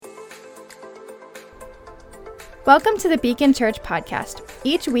Welcome to the Beacon Church podcast.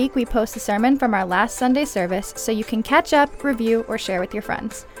 Each week we post a sermon from our last Sunday service so you can catch up, review, or share with your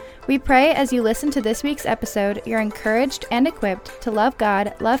friends. We pray as you listen to this week's episode, you're encouraged and equipped to love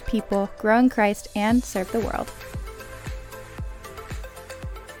God, love people, grow in Christ, and serve the world.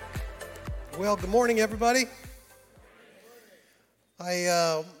 Well, good morning, everybody.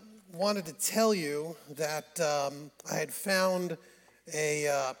 I wanted to tell you that I had found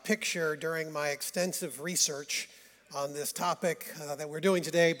a picture during my extensive research on this topic that we're doing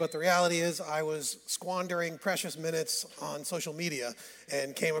today, but the reality is I was squandering precious minutes on social media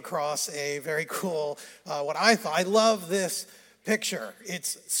and came across a very cool, I love this picture.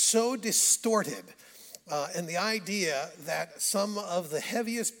 It's so distorted, and the idea that some of the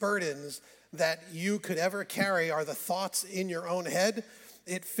heaviest burdens that you could ever carry are the thoughts in your own head.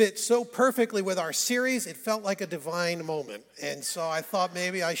 It fits so perfectly with our series, it felt like a divine moment. And so I thought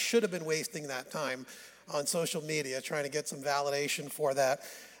maybe I should have been wasting that time on social media trying to get some validation for that.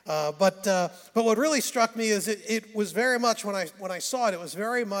 But what really struck me is it was very much, when I saw it, it was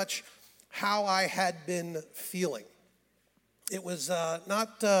very much how I had been feeling. It was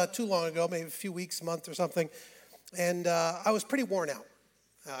not too long ago, maybe a few weeks, a month or something, and I was pretty worn out.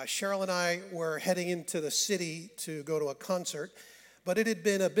 Cheryl and I were heading into the city to go to a concert, but it had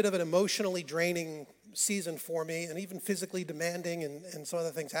been a bit of an emotionally draining season for me, and even physically demanding, and some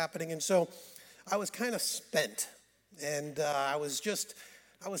other things happening. And so I was kind of spent, and I was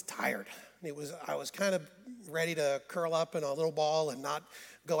tired. I was kind of ready to curl up in a little ball and not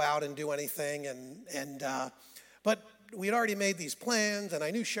go out and do anything. But we had already made these plans, and I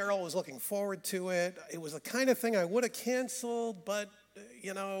knew Cheryl was looking forward to it. It was the kind of thing I would have canceled, but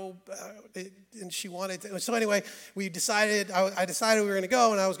and she wanted to. So anyway, I decided we were going to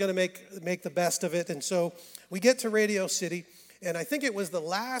go, and I was going to make the best of it. And so we get to Radio City, and I think it was the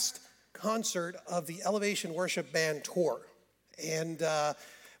last concert of the Elevation Worship Band tour. And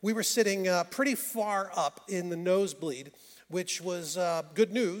we were sitting pretty far up in the nosebleed, which was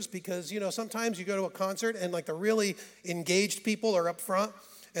good news because, sometimes you go to a concert and like the really engaged people are up front,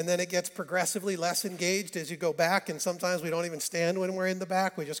 and then it gets progressively less engaged as you go back, and sometimes we don't even stand when we're in the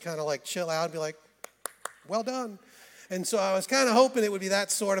back. We just kind of like chill out and be like, well done. And so I was kind of hoping it would be that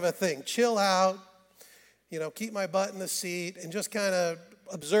sort of a thing. Chill out, keep my butt in the seat and just kind of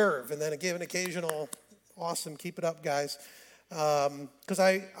observe, and then give an occasional, awesome, keep it up, guys. Because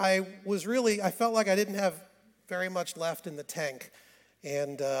I felt like I didn't have very much left in the tank,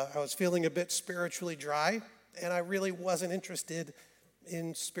 and I was feeling a bit spiritually dry, and I really wasn't interested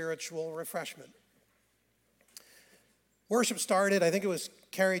in spiritual refreshment. Worship started, I think it was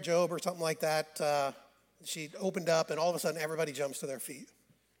Carrie Job or something like that. She opened up, and all of a sudden everybody jumps to their feet,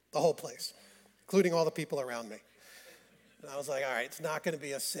 the whole place, including all the people around me. And I was like, all right, it's not going to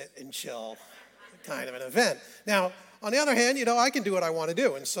be a sit and chill kind of an event. Now, on the other hand, I can do what I want to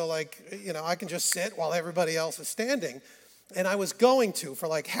do. And so, I can just sit while everybody else is standing. And I was going to for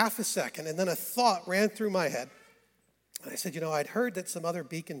like half a second, and then a thought ran through my head. And I said, I'd heard that some other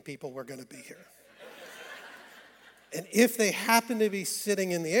Beacon people were going to be here. And if they happen to be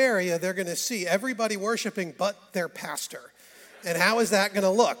sitting in the area, they're going to see everybody worshiping but their pastor. And how is that going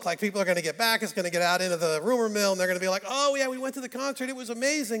to look? Like, people are going to get back, it's going to get out into the rumor mill, and they're going to be like, oh, yeah, we went to the concert, it was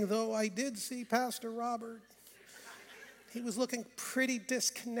amazing, though I did see Pastor Robert. He was looking pretty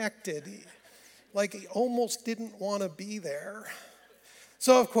disconnected, like he almost didn't want to be there.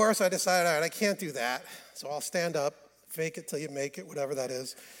 So, of course, I decided, all right, I can't do that, so I'll stand up, fake it till you make it, whatever that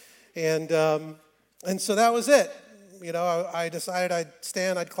is. And so that was it. I decided I'd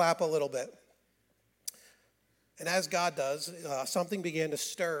stand, I'd clap a little bit. And as God does, something began to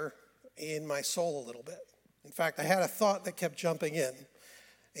stir in my soul a little bit. In fact, I had a thought that kept jumping in,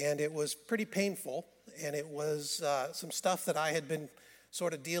 and it was pretty painful, and it was some stuff that I had been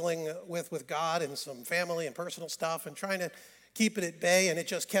sort of dealing with God, and some family and personal stuff, and trying to keep it at bay, and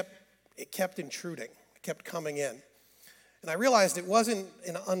it kept intruding. It kept coming in. And I realized it wasn't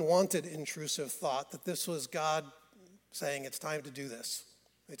an unwanted intrusive thought, that this was God saying, it's time to do this.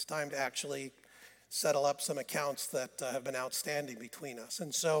 It's time to actually settle up some accounts that have been outstanding between us.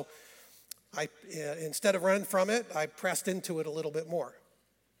 And so I, instead of running from it, I pressed into it a little bit more.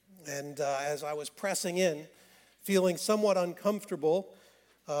 And as I was pressing in, feeling somewhat uncomfortable,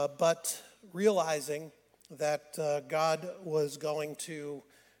 but realizing that God was going to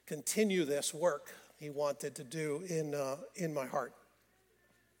continue this work he wanted to do in my heart.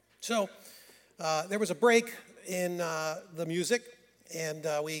 So there was a break in the music, and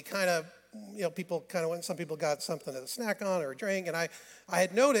we kind of, people kind of went, some people got something to snack on or a drink, and I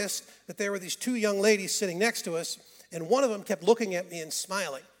had noticed that there were these two young ladies sitting next to us, and one of them kept looking at me and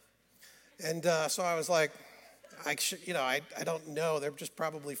smiling. And so I was like, I don't know. They're just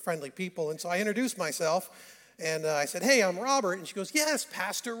probably friendly people. And so I introduced myself, and I said, hey, I'm Robert. And she goes, yes,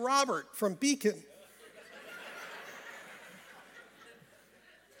 Pastor Robert from Beacon.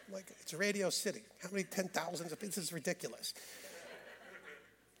 I'm like, it's Radio City. How many 10,000s? This is ridiculous.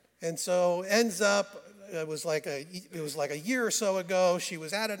 And so ends up, it was like a year or so ago. She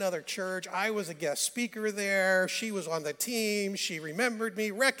was at another church. I was a guest speaker there. She was on the team. She remembered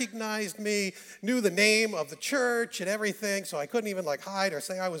me, recognized me, knew the name of the church and everything. So I couldn't even hide or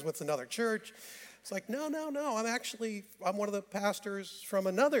say I was with another church. It's like, no. I'm one of the pastors from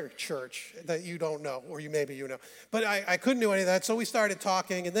another church that you don't know, or maybe you know. But I couldn't do any of that. So we started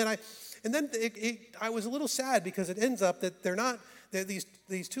talking, and then I was a little sad because it ends up that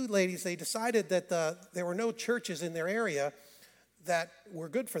these two ladies, they decided that there were no churches in their area that were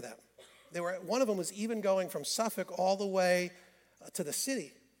good for them. One of them was even going from Suffolk all the way to the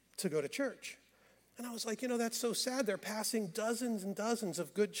city to go to church. And I was like, that's so sad. They're passing dozens and dozens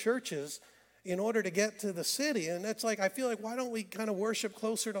of good churches in order to get to the city. And it's like, I feel like, why don't we kind of worship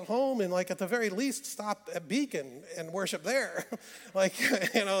closer to home and at the very least stop at Beacon and worship there?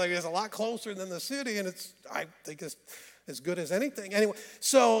 It's a lot closer than the city, and I think it's as good as anything. Anyway,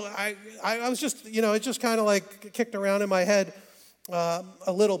 so I was just, it just kind of kicked around in my head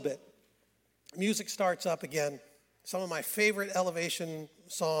a little bit. Music starts up again. Some of my favorite Elevation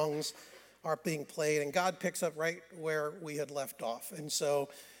songs are being played, and God picks up right where we had left off. And so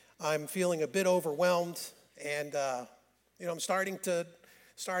I'm feeling a bit overwhelmed, and I'm starting to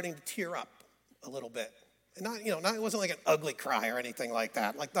tear up a little bit. And not it wasn't like an ugly cry or anything like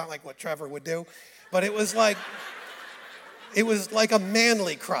that, not like what Trevor would do, but it was like a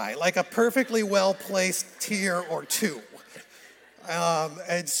manly cry, like a perfectly well-placed tear or two.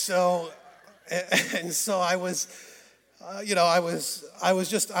 And so I was, I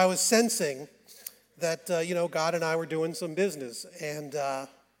was sensing that, God and I were doing some business. And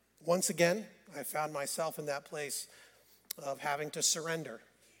once again, I found myself in that place of having to surrender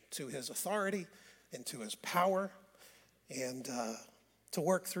to his authority and to his power, and to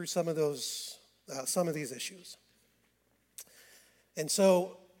work through some of these issues. And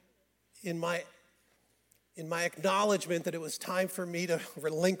so in my acknowledgement that it was time for me to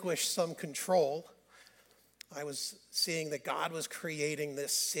relinquish some control, I was seeing that God was creating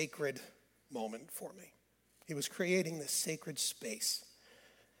this sacred moment for me. He was creating this sacred space.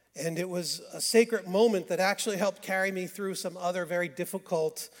 And it was a sacred moment that actually helped carry me through some other very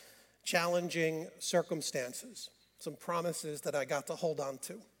difficult, challenging circumstances, some promises that I got to hold on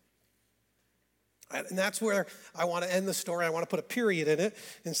to. And that's where I want to end the story. I want to put a period in it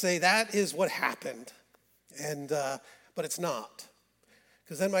and say that is what happened. But it's not.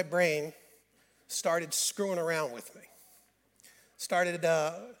 Because then my brain started screwing around with me. Started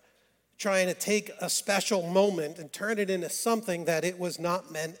trying to take a special moment and turn it into something that it was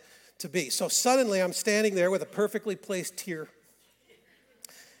not meant to be. So suddenly I'm standing there with a perfectly placed tear.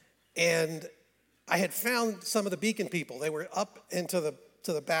 And I had found some of the Beacon people. They were up into the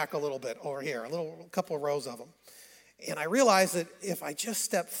back a little bit over here, a couple of rows of them. And I realized that if I just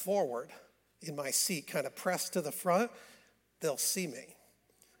step forward in my seat, kind of pressed to the front, they'll see me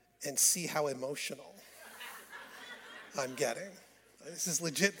and see how emotional I'm getting. This is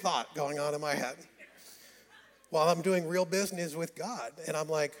legit thought going on in my head while I'm doing real business with God. And I'm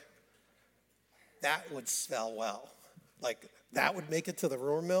like, that would spell well. That would make it to the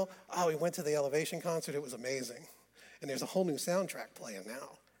rumor mill. Oh, we went to the Elevation concert. It was amazing. And there's a whole new soundtrack playing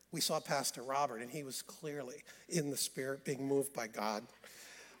now. We saw Pastor Robert, and he was clearly in the Spirit, being moved by God.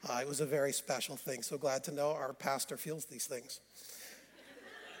 It was a very special thing. So glad to know our pastor feels these things.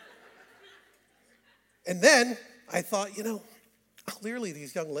 And then I thought, clearly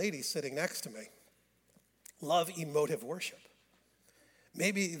these young ladies sitting next to me love emotive worship.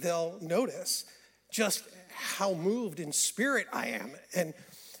 Maybe they'll notice just how moved in spirit I am and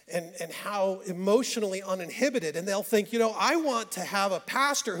how emotionally uninhibited. And they'll think, I want to have a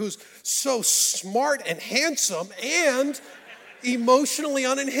pastor who's so smart and handsome and emotionally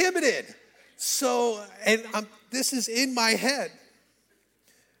uninhibited. So, this is in my head.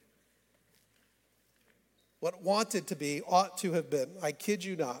 What wanted to be ought to have been. I kid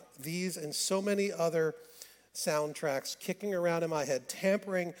you not. These and so many other soundtracks kicking around in my head,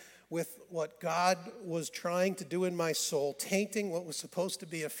 tampering with what God was trying to do in my soul, tainting what was supposed to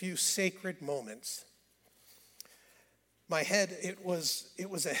be a few sacred moments. My head, it was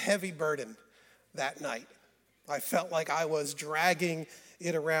a heavy burden that night. I felt like I was dragging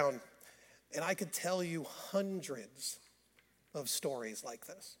it around. And I could tell you hundreds of stories like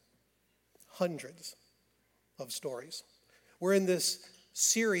this. Hundreds of stories. We're in this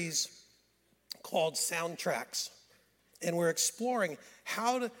series called Soundtracks. And we're exploring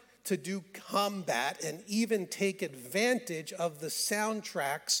how to do combat and even take advantage of the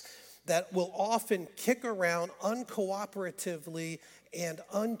soundtracks that will often kick around uncooperatively and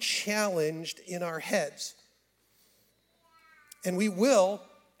unchallenged in our heads. And we will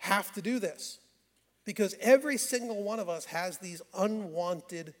have to do this because every single one of us has these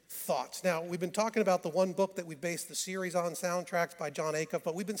unwanted thoughts. Now, we've been talking about the one book that we based the series on, Soundtracks by Jon Acuff,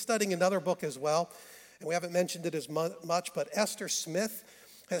 but we've been studying another book as well, and we haven't mentioned it as much, but Esther Smith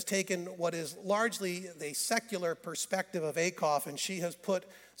has taken what is largely the secular perspective of Acuff, and she has put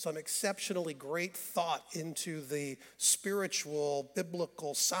some exceptionally great thought into the spiritual,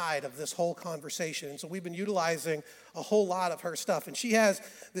 biblical side of this whole conversation. And so we've been utilizing a whole lot of her stuff. And she has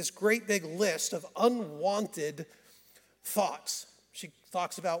this great big list of unwanted thoughts. She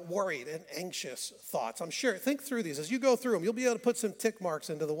talks about worried and anxious thoughts. I'm sure, think through these. As you go through them, you'll be able to put some tick marks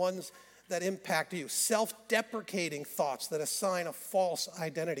into the ones that impact you. Self-deprecating thoughts that assign a false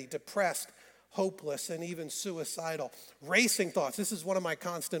identity, depressed, hopeless, and even suicidal. Racing thoughts, this is one of my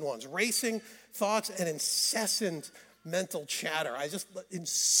constant ones. Racing thoughts and incessant mental chatter.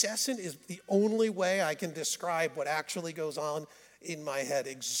 Incessant is the only way I can describe what actually goes on in my head.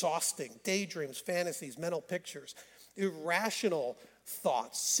 Exhausting, daydreams, fantasies, mental pictures, irrational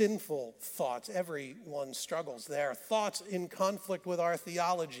thoughts, sinful thoughts. Everyone struggles there. Thoughts in conflict with our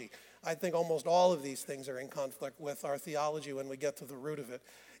theology. I think almost all of these things are in conflict with our theology when we get to the root of it.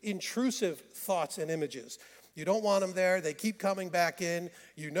 Intrusive thoughts and images. You don't want them there. They keep coming back in.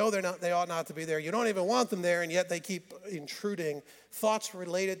 You know they ought not to be there. You don't even want them there, and yet they keep intruding. Thoughts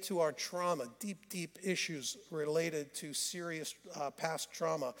related to our trauma, deep issues related to serious past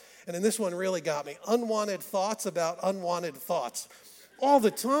trauma. And then this one really got me. Unwanted thoughts about unwanted thoughts. All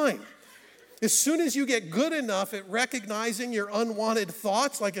the time. As soon as you get good enough at recognizing your unwanted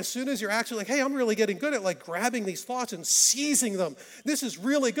thoughts, like as soon as you're actually like, hey, I'm really getting good at like grabbing these thoughts and seizing them. This is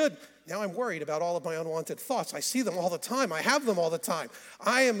really good. Now I'm worried about all of my unwanted thoughts. I see them all the time. I have them all the time.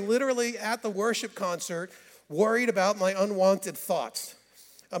 I am literally at the worship concert worried about my unwanted thoughts.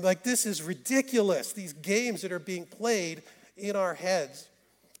 I'm like, this is ridiculous. These games that are being played in our heads.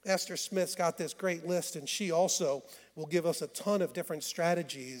 Esther Smith's got this great list, and she also will give us a ton of different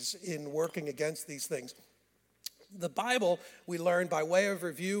strategies in working against these things. The Bible, we learned by way of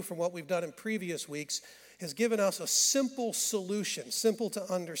review from what we've done in previous weeks, has given us a simple solution, simple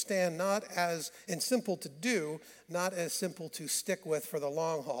to understand, and simple to do, not as simple to stick with for the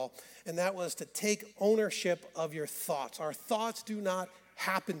long haul. And that was to take ownership of your thoughts. Our thoughts do not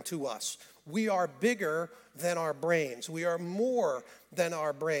happen to us. We are bigger than our brains. We are more than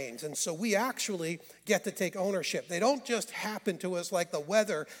our brains. And so we actually get to take ownership. They don't just happen to us like the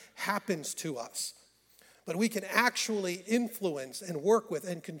weather happens to us. But we can actually influence and work with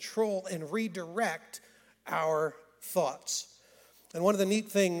and control and redirect our thoughts. And one of the neat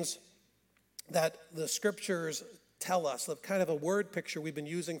things that the scriptures tell us, of kind of a word picture we've been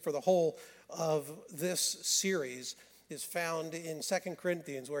using for the whole of this series, is found in 2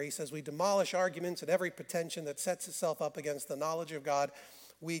 Corinthians, where he says, we demolish arguments and every pretension that sets itself up against the knowledge of God.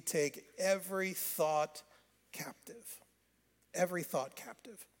 We take every thought captive. Every thought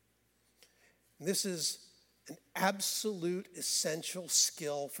captive. And this is an absolute essential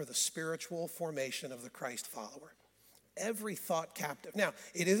skill for the spiritual formation of the Christ follower. Every thought captive. Now,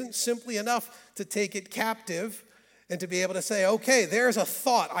 it isn't simply enough to take it captive and to be able to say, okay, there's a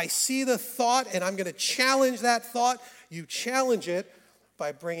thought. I see the thought, and I'm going to challenge that thought. You challenge it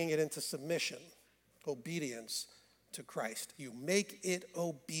by bringing it into submission, obedience to Christ. You make it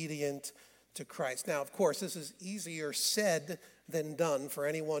obedient to Christ. Now, of course, this is easier said than done for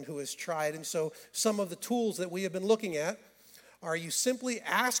anyone who has tried. And so some of the tools that we have been looking at are you simply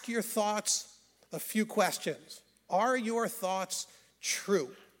ask your thoughts a few questions. Are your thoughts true?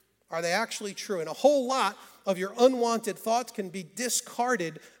 Are they actually true? And a whole lot of your unwanted thoughts can be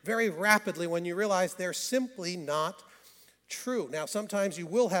discarded very rapidly when you realize they're simply not true. Now, sometimes you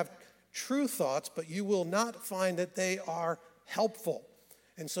will have true thoughts, but you will not find that they are helpful.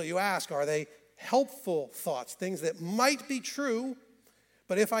 And so you ask, are they helpful thoughts, things that might be true,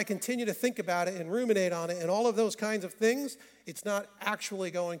 but if I continue to think about it and ruminate on it and all of those kinds of things, it's not actually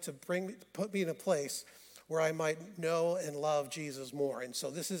going to put me in a place where I might know and love Jesus more. And so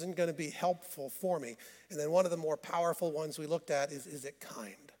this isn't going to be helpful for me. And then one of the more powerful ones we looked at is it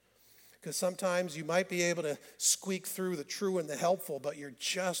kind? Because sometimes you might be able to squeak through the true and the helpful, but you're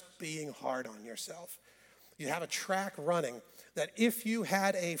just being hard on yourself. You have a track running that if you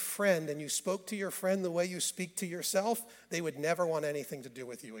had a friend and you spoke to your friend the way you speak to yourself, they would never want anything to do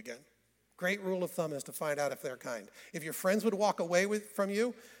with you again. Great rule of thumb is to find out if they're kind. If your friends would walk away from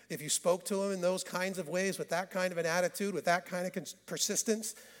you if you spoke to him in those kinds of ways, with that kind of an attitude, with that kind of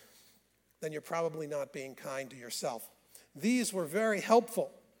persistence, then you're probably not being kind to yourself. These were very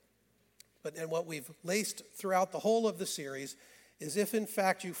helpful. And what we've laced throughout the whole of the series is if in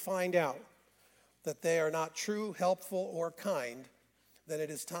fact you find out that they are not true, helpful, or kind, then it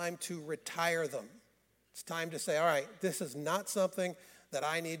is time to retire them. It's time to say, all right, this is not something that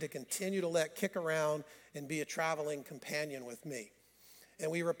I need to continue to let kick around and be a traveling companion with me. And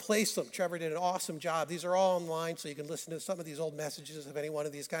we replace them. Trevor did an awesome job. These are all online, so you can listen to some of these old messages if any one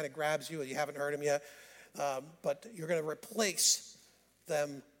of these kind of grabs you and you haven't heard them yet. But you're going to replace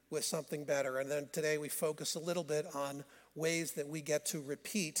them with something better. And then today we focus a little bit on ways that we get to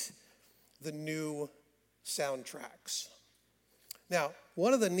repeat the new soundtracks. Now,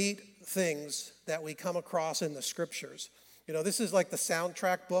 one of the neat things that we come across in the scriptures, this is like the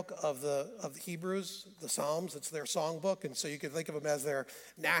soundtrack book of the Hebrews, the Psalms. It's their song book, and so you can think of them as their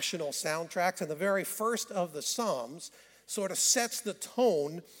national soundtracks. And the very first of the Psalms sort of sets the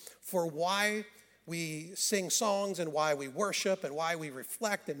tone for why we sing songs and why we worship and why we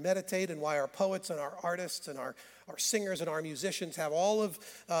reflect and meditate and why our poets and our artists and our singers and our musicians have all of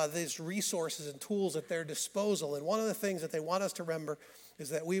these resources and tools at their disposal. And one of the things that they want us to remember is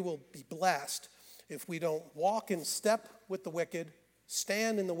that we will be blessed if we don't walk in step with the wicked,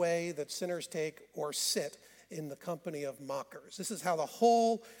 stand in the way that sinners take, or sit in the company of mockers. This is how the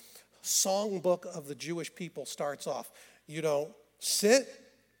whole songbook of the Jewish people starts off. You don't sit,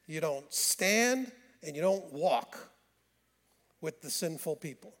 you don't stand, and you don't walk with the sinful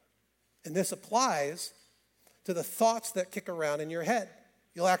people. And this applies to the thoughts that kick around in your head.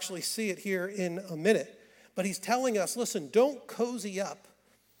 You'll actually see it here in a minute. But he's telling us, listen, don't cozy up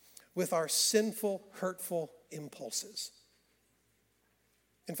with our sinful, hurtful impulses.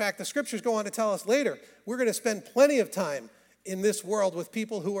 In fact, the scriptures go on to tell us later, we're going to spend plenty of time in this world with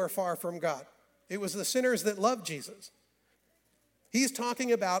people who are far from God. It was the sinners that loved Jesus. He's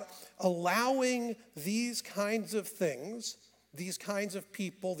talking about allowing these kinds of things, these kinds of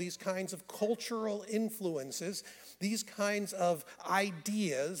people, these kinds of cultural influences, these kinds of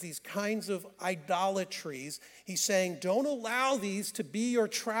ideas, these kinds of idolatries. He's saying, don't allow these to be your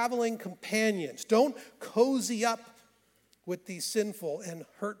traveling companions. Don't cozy up with these sinful and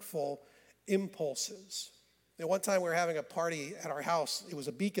hurtful impulses. One time we were having a party at our house. It was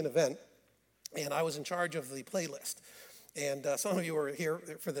a Beacon event, and I was in charge of the playlist. And some of you were here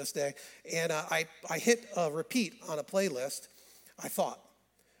for this day. And I hit repeat on a playlist, I thought.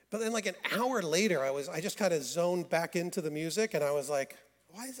 But then like an hour later, I just kind of zoned back into the music, and I was like,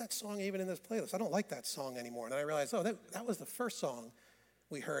 why is that song even in this playlist? I don't like that song anymore. And I realized, that was the first song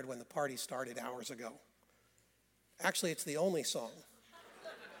we heard when the party started hours ago. Actually, it's the only song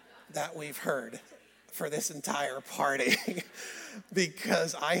that we've heard for this entire party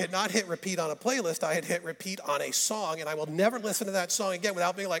because I had not hit repeat on a playlist. I had hit repeat on a song, and I will never listen to that song again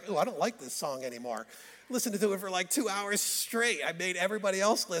without being like, I don't like this song anymore. Listened to it for like 2 hours straight. I made everybody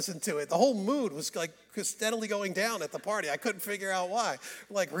else listen to it. The whole mood was like steadily going down at the party. I couldn't figure out why.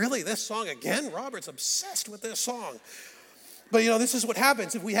 Like, really, this song again? Robert's obsessed with this song. But, this is what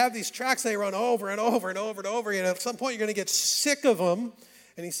happens. If we have these tracks, they run over and over and over and over. At some point, you're going to get sick of them.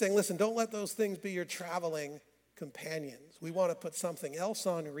 And he's saying, listen, don't let those things be your traveling companions. We want to put something else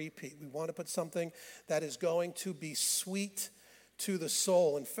on repeat. We want to put something that is going to be sweet to the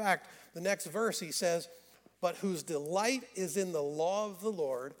soul. In fact, the next verse, he says, but whose delight is in the law of the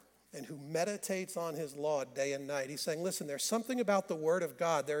Lord and who meditates on his law day and night. He's saying, listen, there's something about the word of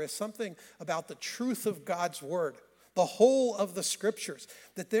God. There is something about the truth of God's word, the whole of the scriptures,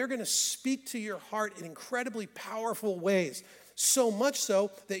 that they're going to speak to your heart in incredibly powerful ways. So much so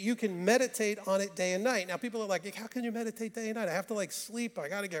that you can meditate on it day and night. Now, people are like, how can you meditate day and night? I have to sleep. I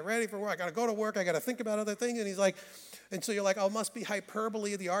got to get ready for work. I got to go to work. I got to think about other things. And he's like, and so you're like, it must be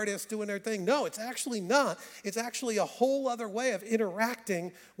hyperbole, the artists doing their thing. No, it's actually not. It's actually a whole other way of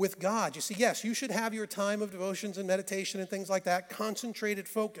interacting with God. You see, yes, you should have your time of devotions and meditation and things like that, concentrated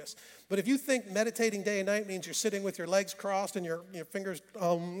focus. But if you think meditating day and night means you're sitting with your legs crossed and your fingers,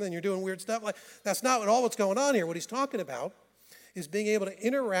 and you're doing weird stuff, that's not what's going on here. What he's talking about is being able to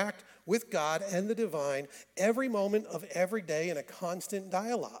interact with God and the divine every moment of every day in a constant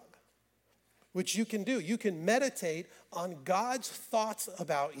dialogue, which you can do. You can meditate on God's thoughts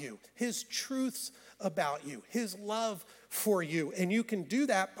about you, his truths about you, his love for you, and you can do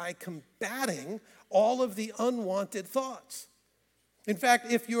that by combating all of the unwanted thoughts. In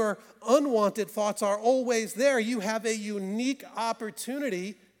fact, if your unwanted thoughts are always there, you have a unique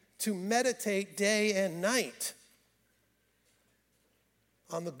opportunity to meditate day and night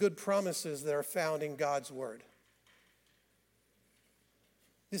on the good promises that are found in God's word.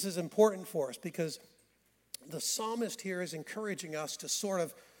 This is important for us because the psalmist here is encouraging us to sort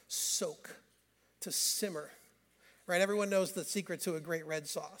of soak, to simmer, right? Everyone knows the secret to a great red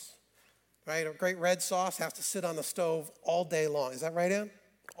sauce, right? A great red sauce has to sit on the stove all day long. Is that right, Ann?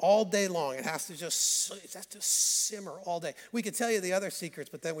 All day long. It has to simmer all day. We could tell you the other secrets,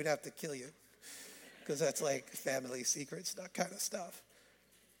 but then we'd have to kill you because that's like family secrets, that kind of stuff.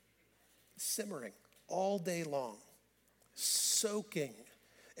 Simmering all day long, soaking.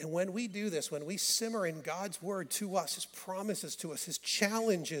 And when we do this, when we simmer in God's word to us, his promises to us, his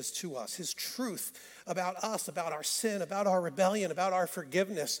challenges to us, his truth about us, about our sin, about our rebellion, about our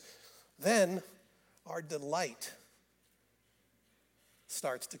forgiveness, then our delight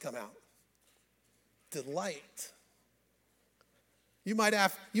starts to come out. Delight. You might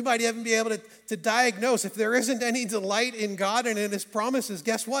even be able to diagnose if there isn't any delight in God and in his promises.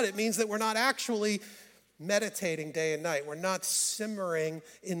 Guess what? It means that we're not actually meditating day and night. We're not simmering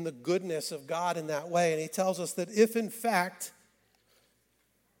in the goodness of God in that way. And he tells us that if in fact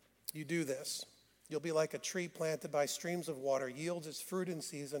you do this, you'll be like a tree planted by streams of water, yields its fruit in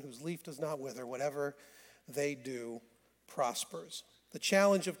season, whose leaf does not wither. Whatever they do prospers. The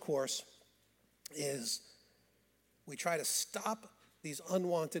challenge, of course, is we try to stop these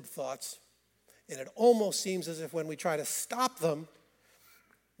unwanted thoughts, and it almost seems as if when we try to stop them,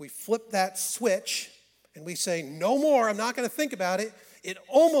 we flip that switch and we say, no more, I'm not going to think about it. It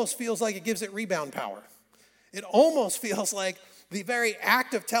almost feels like it gives it rebound power. It almost feels like the very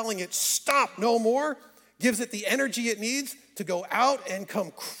act of telling it, stop, no more, gives it the energy it needs to go out and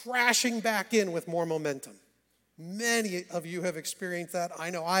come crashing back in with more momentum. Many of you have experienced that. I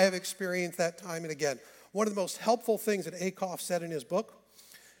know I have experienced that time and again. One of the most helpful things that Acuff said in his book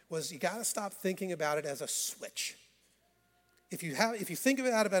was you got to stop thinking about it as a switch. If you think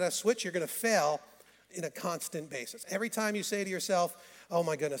about it as a switch, you're going to fail in a constant basis. Every time you say to yourself, oh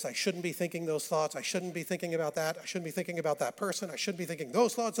my goodness, I shouldn't be thinking those thoughts. I shouldn't be thinking about that. I shouldn't be thinking about that person. I shouldn't be thinking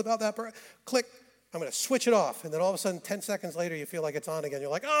those thoughts about that person. Click, I'm going to switch it off. And then all of a sudden, 10 seconds later, you feel like it's on again. You're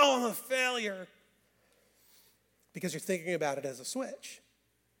like, oh, I'm a failure. Because you're thinking about it as a switch.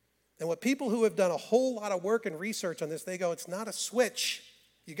 And what people who have done a whole lot of work and research on this, they go, it's not a switch.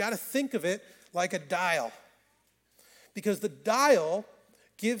 You got to think of it like a dial. Because the dial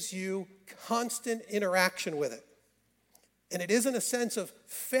gives you constant interaction with it. And it isn't a sense of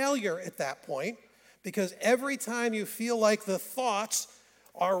failure at that point, because every time you feel like the thoughts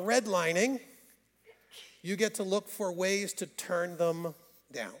are redlining, you get to look for ways to turn them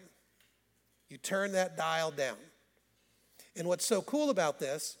down. You turn that dial down. And what's so cool about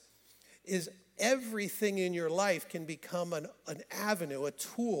this is everything in your life can become an avenue, a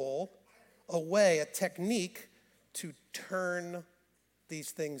tool, a way, a technique to turn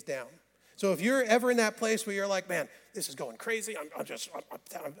these things down. So if you're ever in that place where you're like, man, this is going crazy,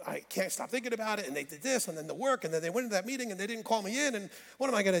 I can't stop thinking about it, and they did this, and then the work, and then they went to that meeting, and they didn't call me in, and what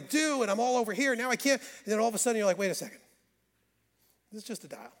am I going to do, and I'm all over here, and now I can't, and then all of a sudden you're like, wait a second, this is just a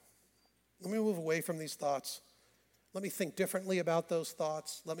dial. Let me move away from these thoughts. Let me think differently about those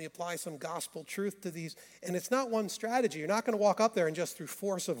thoughts. Let me apply some gospel truth to these. And it's not one strategy. You're not going to walk up there and just through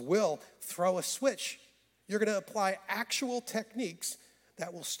force of will throw a switch. You're going to apply actual techniques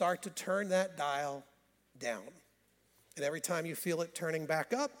that will start to turn that dial down. And every time you feel it turning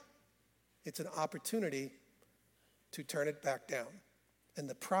back up, it's an opportunity to turn it back down. And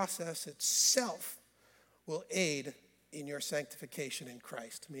the process itself will aid in your sanctification in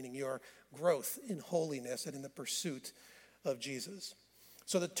Christ, meaning your growth in holiness and in the pursuit of Jesus.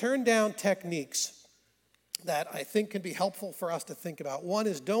 So the turn down techniques that I think can be helpful for us to think about. One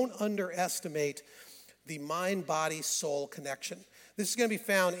is don't underestimate the mind-body-soul connection. This is going to be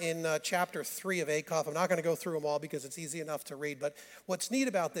found in chapter 3 of Acuff. I'm not going to go through them all because it's easy enough to read, but what's neat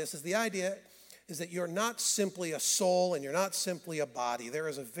about this is the idea is that you're not simply a soul and you're not simply a body. There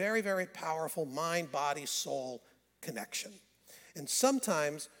is a very, very powerful mind-body-soul connection. And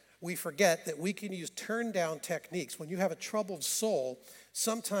sometimes we forget that we can use turn down techniques. When you have a troubled soul,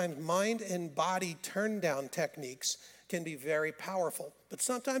 sometimes mind and body turn down techniques can be very powerful. But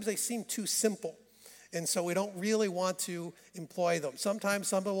sometimes they seem too simple. And so we don't really want to employ them. Sometimes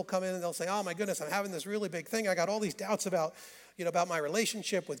somebody will come in and they'll say, oh my goodness, I'm having this really big thing. I got all these doubts about my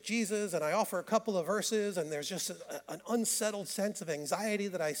relationship with Jesus, and I offer a couple of verses, and there's just an unsettled sense of anxiety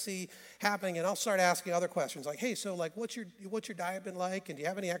that I see happening, and I'll start asking other questions like, hey, so like, what's your diet been like, and do you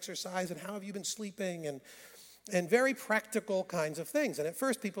have any exercise, and how have you been sleeping, and very practical kinds of things. And at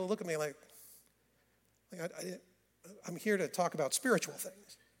first, people look at me like I'm here to talk about spiritual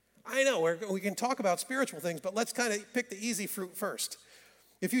things. I know we can talk about spiritual things, but let's kind of pick the easy fruit first.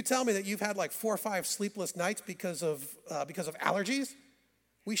 If you tell me that you've had like 4 or 5 sleepless nights because of allergies,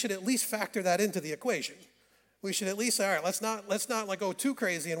 we should at least factor that into the equation. We should at least say, all right, let's not like go too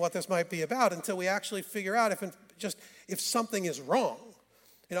crazy in what this might be about until we actually figure out if something is wrong.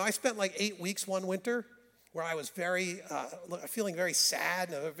 I spent like 8 weeks one winter where I was feeling very sad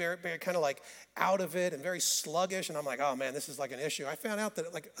and very, very kind of like out of it and very sluggish. And I'm like, oh man, this is like an issue. I found out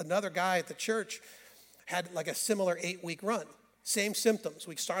that like another guy at the church had like a similar 8-week run. Same symptoms.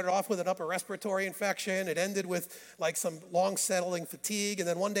 We started off with an upper respiratory infection. It ended with like some long settling fatigue. And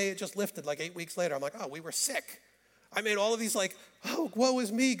then one day it just lifted like 8 weeks later. I'm like, oh, we were sick. I made all of these like, oh, woe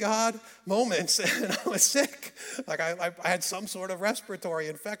is me, God, moments. And I was sick. Like I had some sort of respiratory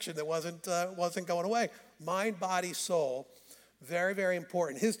infection that wasn't going away. Mind, body, soul, very, very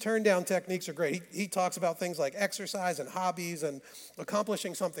important. His turn down techniques are great. He talks about things like exercise and hobbies and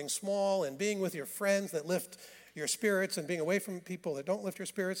accomplishing something small and being with your friends that lift your spirits and being away from people that don't lift your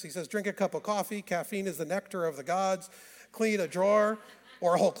spirits. He says, drink a cup of coffee. Caffeine is the nectar of the gods. Clean a drawer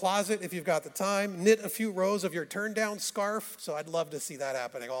or a whole closet if you've got the time. Knit a few rows of your turn-down scarf. So I'd love to see that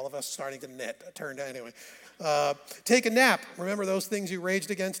happening. All of us starting to knit a turn-down anyway. Take a nap. Remember those things you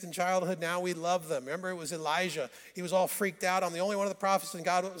raged against in childhood? Now we love them. Remember it was Elijah. He was all freaked out. I'm the only one of the prophets, and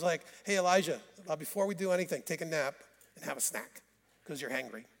God was like, hey, Elijah, before we do anything, take a nap and have a snack because you're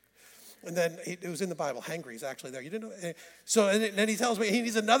hangry. And then it was in the Bible. Hangry is actually there. You didn't know? So and then he tells me he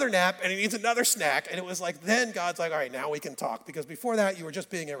needs another nap and he needs another snack. And it was like, then God's like, all right, now we can talk. Because before that, you were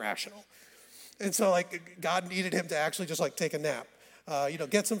just being irrational. And so like God needed him to actually just like take a nap.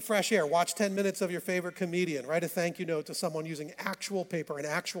 Get some fresh air. Watch 10 minutes of your favorite comedian. Write a thank you note to someone using actual paper and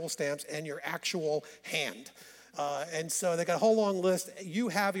actual stamps and your actual hand. And so they got a whole long list. You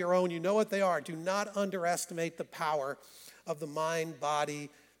have your own. You know what they are. Do not underestimate the power of the mind,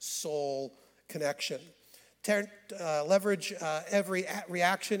 body, soul connection. Leverage every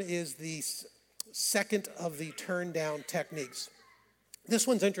reaction is the second of the turn down techniques. This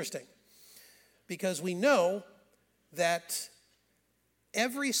one's interesting because we know that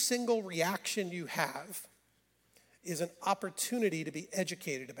every single reaction you have is an opportunity to be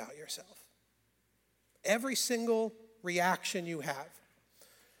educated about yourself. Every single reaction you have.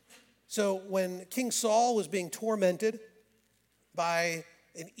 So when King Saul was being tormented by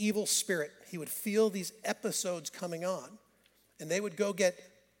an evil spirit, he would feel these episodes coming on, and they would go get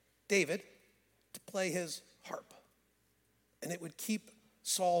David to play his harp, and it would keep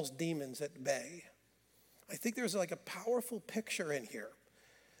Saul's demons at bay. I think there's like a powerful picture in here.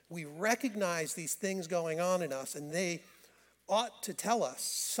 We recognize these things going on in us, and they ought to tell us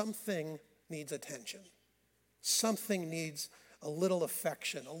something needs attention. Something needs a little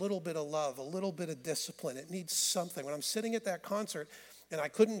affection, a little bit of love, a little bit of discipline. It needs something. When I'm sitting at that concert, and I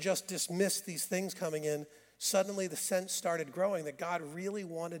couldn't just dismiss these things coming in, suddenly the sense started growing that God really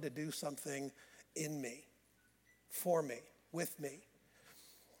wanted to do something in me, for me, with me.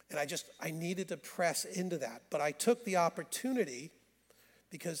 And I needed to press into that. But I took the opportunity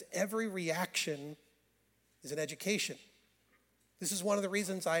because every reaction is an education. This is one of the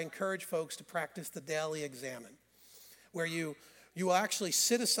reasons I encourage folks to practice the daily examine, where you will actually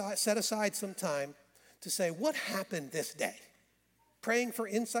set aside some time to say, what happened this day? Praying for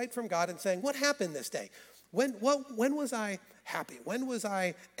insight from God and saying, what happened this day? When was I happy? When was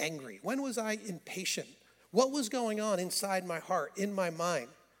I angry? When was I impatient? What was going on inside my heart, in my mind?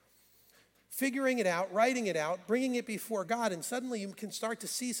 Figuring it out, writing it out, bringing it before God, and suddenly you can start to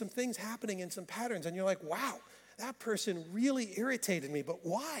see some things happening in some patterns, and you're like, wow, that person really irritated me, but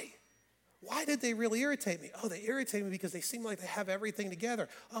why? Why did they really irritate me? Oh, they irritate me because they seem like they have everything together.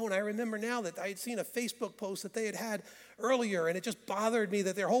 Oh, and I remember now that I had seen a Facebook post that they had earlier, and it just bothered me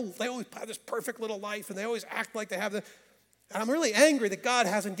that they always have this perfect little life, and they always act like they have the. And I'm really angry that God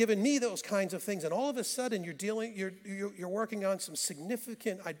hasn't given me those kinds of things. And all of a sudden, you're working on some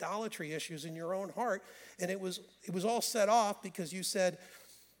significant idolatry issues in your own heart, and it was all set off because you said,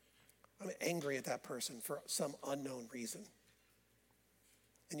 I'm angry at that person for some unknown reason.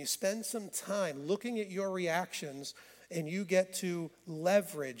 And you spend some time looking at your reactions, and you get to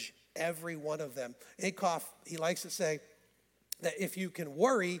leverage every one of them. Acuff, he likes to say that if you can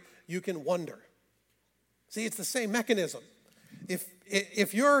worry, you can wonder. See, it's the same mechanism.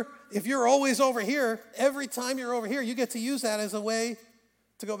 If you're always over here, every time you're over here, you get to use that as a way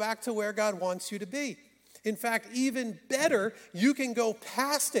to go back to where God wants you to be. In fact, even better, you can go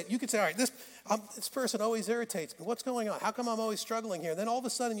past it. You can say, all right, this person always irritates me. What's going on? How come I'm always struggling here? And then all of a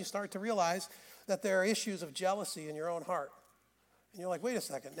sudden you start to realize that there are issues of jealousy in your own heart. And you're like, wait a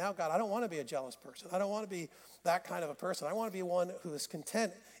second, now God, I don't want to be a jealous person. I don't want to be that kind of a person. I want to be one who is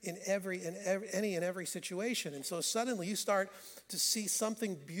content in any and every situation. And so suddenly you start to see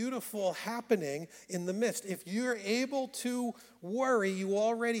something beautiful happening in the midst. If you're able to worry, you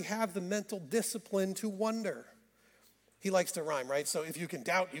already have the mental discipline to wonder. He likes to rhyme, right? So if you can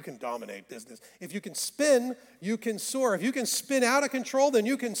doubt, you can dominate business. If you can spin, you can soar. If you can spin out of control, then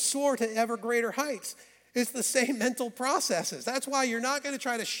you can soar to ever greater heights. It's the same mental processes. That's why you're not going to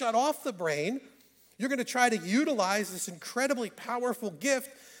try to shut off the brain. You're going to try to utilize this incredibly powerful gift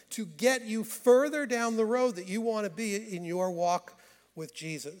to get you further down the road that you want to be in your walk with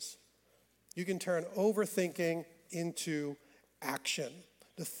Jesus. You can turn overthinking into action.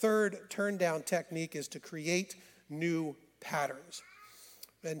 The third turn down technique is to create new patterns.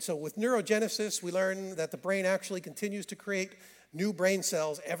 And so with neurogenesis, we learn that the brain actually continues to create new brain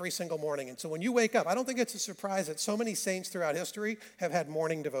cells every single morning. And so when you wake up, I don't think it's a surprise that so many saints throughout history have had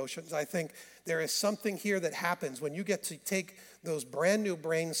morning devotions. I think there is something here that happens when you get to take those brand new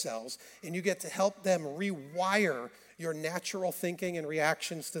brain cells and you get to help them rewire your natural thinking and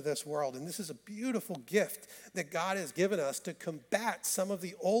reactions to this world. And this is a beautiful gift that God has given us to combat some of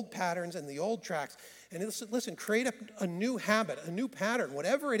the old patterns and the old tracks. And listen, create a new habit, a new pattern,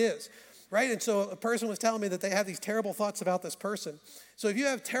 whatever it is. Right? And so a person was telling me that they have these terrible thoughts about this person. So if you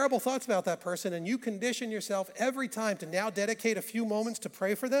have terrible thoughts about that person and you condition yourself every time to now dedicate a few moments to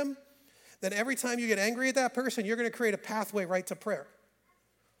pray for them, then every time you get angry at that person, you're going to create a pathway right to prayer.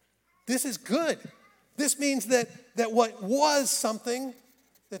 This is good. This means that what was something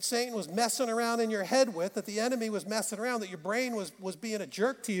that Satan was messing around in your head with, that the enemy was messing around, that your brain was being a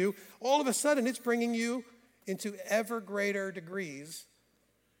jerk to you, all of a sudden it's bringing you into ever greater degrees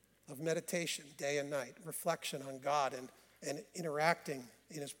of meditation day and night, reflection on God and interacting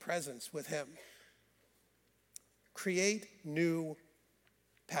in his presence with him. Create new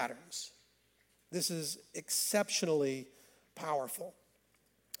patterns. This is exceptionally powerful.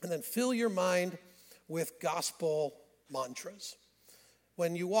 And then fill your mind with gospel mantras.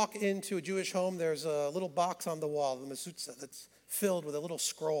 When you walk into a Jewish home, there's a little box on the wall, the mezuzah, that's filled with a little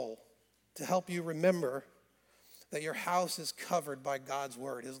scroll to help you remember that your house is covered by God's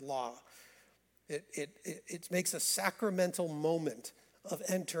word, his law. It makes a sacramental moment of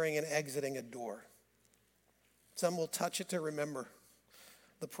entering and exiting a door. Some will touch it to remember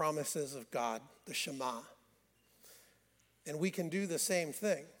the promises of God, the Shema. And we can do the same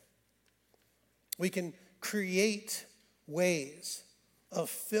thing. We can create ways of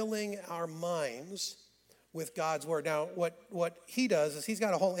filling our minds with God's word. Now, what he does is he's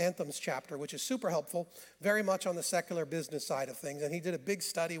got a whole anthems chapter, which is super helpful, very much on the secular business side of things. And he did a big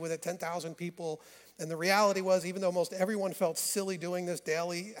study with it, 10,000 people. And the reality was, even though most everyone felt silly doing this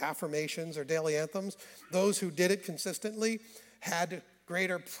daily affirmations or daily anthems, those who did it consistently had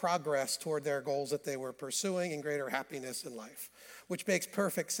greater progress toward their goals that they were pursuing and greater happiness in life, which makes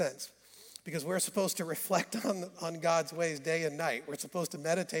perfect sense. Because we're supposed to reflect on God's ways day and night. We're supposed to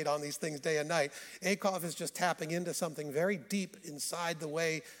meditate on these things day and night. Acuff is just tapping into something very deep inside the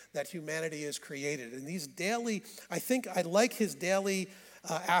way that humanity is created. And these daily, I like his daily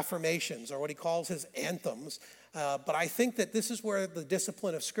affirmations, or what he calls his anthems. But I think that this is where the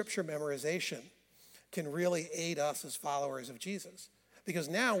discipline of scripture memorization can really aid us as followers of Jesus. Because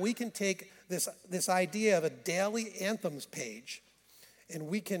now we can take this idea of a daily anthems page and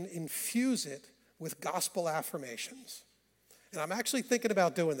we can infuse it with gospel affirmations. And I'm actually thinking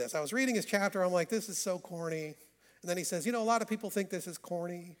about doing this. I was reading his chapter. I'm like, this is so corny. And then he says, a lot of people think this is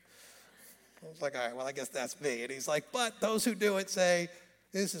corny. I was like, all right, well, I guess that's me. And he's like, but those who do it say,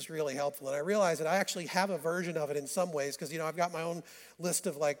 this is really helpful. And I realized that I actually have a version of it in some ways because, I've got my own list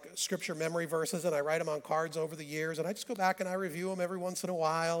of scripture memory verses and I write them on cards over the years. And I just go back and I review them every once in a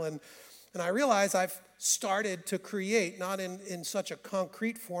while. And I realize I've started to create, not in such a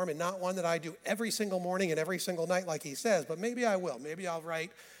concrete form and not one that I do every single morning and every single night like he says, but maybe I will. Maybe I'll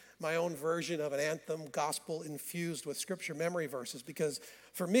write my own version of an anthem, gospel infused with scripture memory verses, because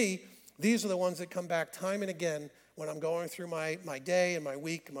for me, these are the ones that come back time and again when I'm going through my day and my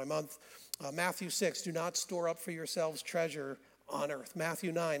week and my month. Matthew 6, do not store up for yourselves treasure on earth.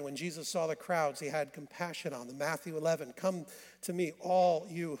 Matthew 9, when Jesus saw the crowds, he had compassion on them. Matthew 11, come to me, all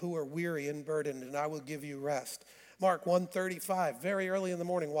you who are weary and burdened, and I will give you rest. Mark 1:35, very early in the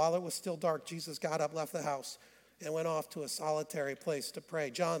morning, while it was still dark, Jesus got up, left the house, and went off to a solitary place to pray.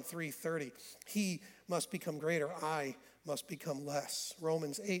 John 3:30, he must become greater, I must become less.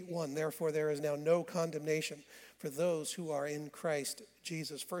 Romans 8:1, therefore there is now no condemnation for those who are in Christ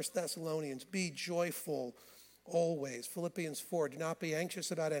Jesus. 1 Thessalonians, be joyful always. Philippians 4, do not be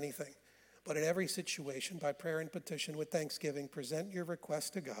anxious about anything, But in every situation, by prayer and petition with thanksgiving, present your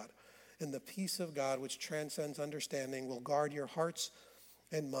request to God, and the peace of God, which transcends understanding, will guard your hearts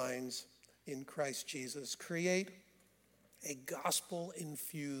and minds in Christ Jesus. Create a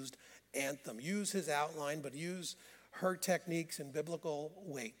gospel-infused anthem. Use his outline, but use her techniques and biblical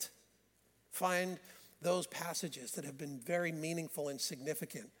weight. Find those passages that have been very meaningful and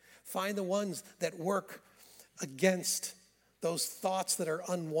significant. Find the ones that work against those thoughts that are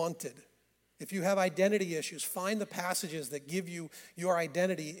unwanted. If you have identity issues, find the passages that give you your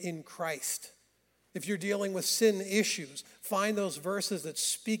identity in Christ. If you're dealing with sin issues, find those verses that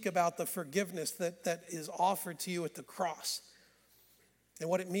speak about the forgiveness that is offered to you at the cross and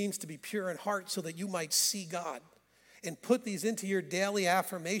what it means to be pure in heart so that you might see God. And put these into your daily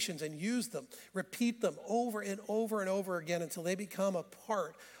affirmations and use them. Repeat them over and over and over again until they become a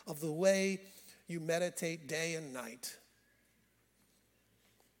part of the way you meditate day and night.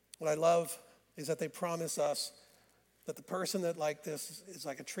 What I love is that they promise us that the person that like this is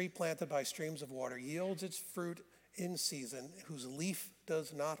like a tree planted by streams of water, yields its fruit in season, whose leaf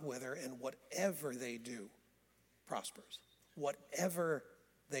does not wither, and whatever they do prospers. Whatever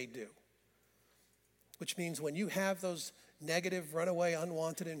they do. Which means when you have those negative, runaway,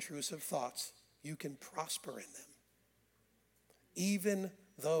 unwanted, intrusive thoughts, you can prosper in them. Even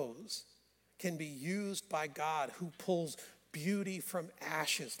those can be used by God, who pulls beauty from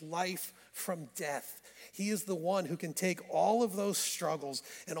ashes, life from death. He is the one who can take all of those struggles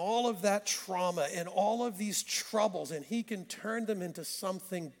and all of that trauma and all of these troubles, and he can turn them into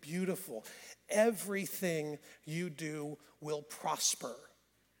something beautiful. Everything you do will prosper.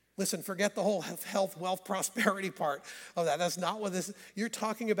 Listen, forget the whole health, wealth, prosperity part of that. That's not what this is. You're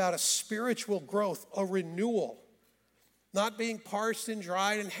talking about a spiritual growth, a renewal. Not being parched and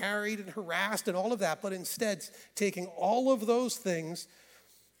dried and harried and harassed and all of that, but instead taking all of those things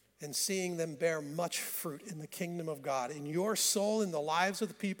and seeing them bear much fruit in the kingdom of God, in your soul, in the lives of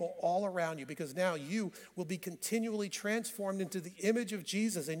the people all around you, because now you will be continually transformed into the image of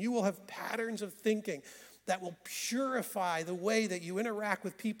Jesus, and you will have patterns of thinking that will purify the way that you interact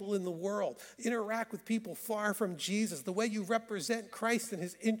with people in the world, interact with people far from Jesus, the way you represent Christ and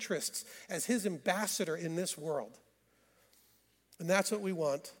his interests as his ambassador in this world. And that's what we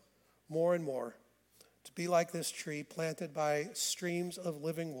want more and more, to be like this tree planted by streams of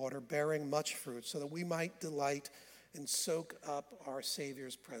living water, bearing much fruit, so that we might delight and soak up our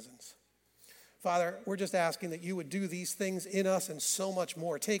Savior's presence. Father, we're just asking that you would do these things in us and so much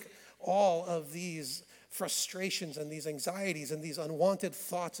more. Take all of these frustrations and these anxieties and these unwanted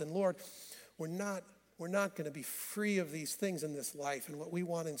thoughts, and Lord, we're not going to be free of these things in this life, and what we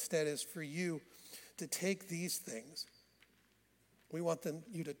want instead is for you to take these things. We want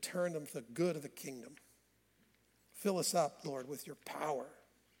you to turn them for the good of the kingdom. Fill us up, Lord, with your power.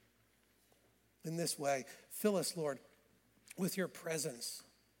 In this way, fill us, Lord, with your presence.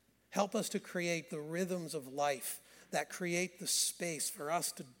 Help us to create the rhythms of life that create the space for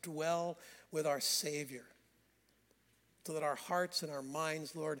us to dwell with our Savior, so that our hearts and our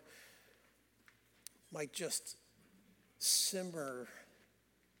minds, Lord, might just simmer,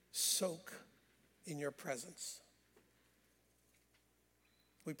 soak in your presence.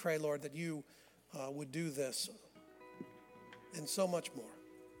 We pray, Lord, that you would do this and so much more.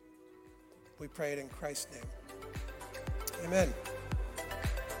 We pray it in Christ's name. Amen.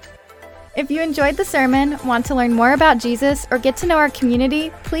 If you enjoyed the sermon, want to learn more about Jesus, or get to know our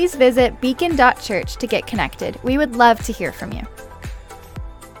community, please visit beacon.church to get connected. We would love to hear from you.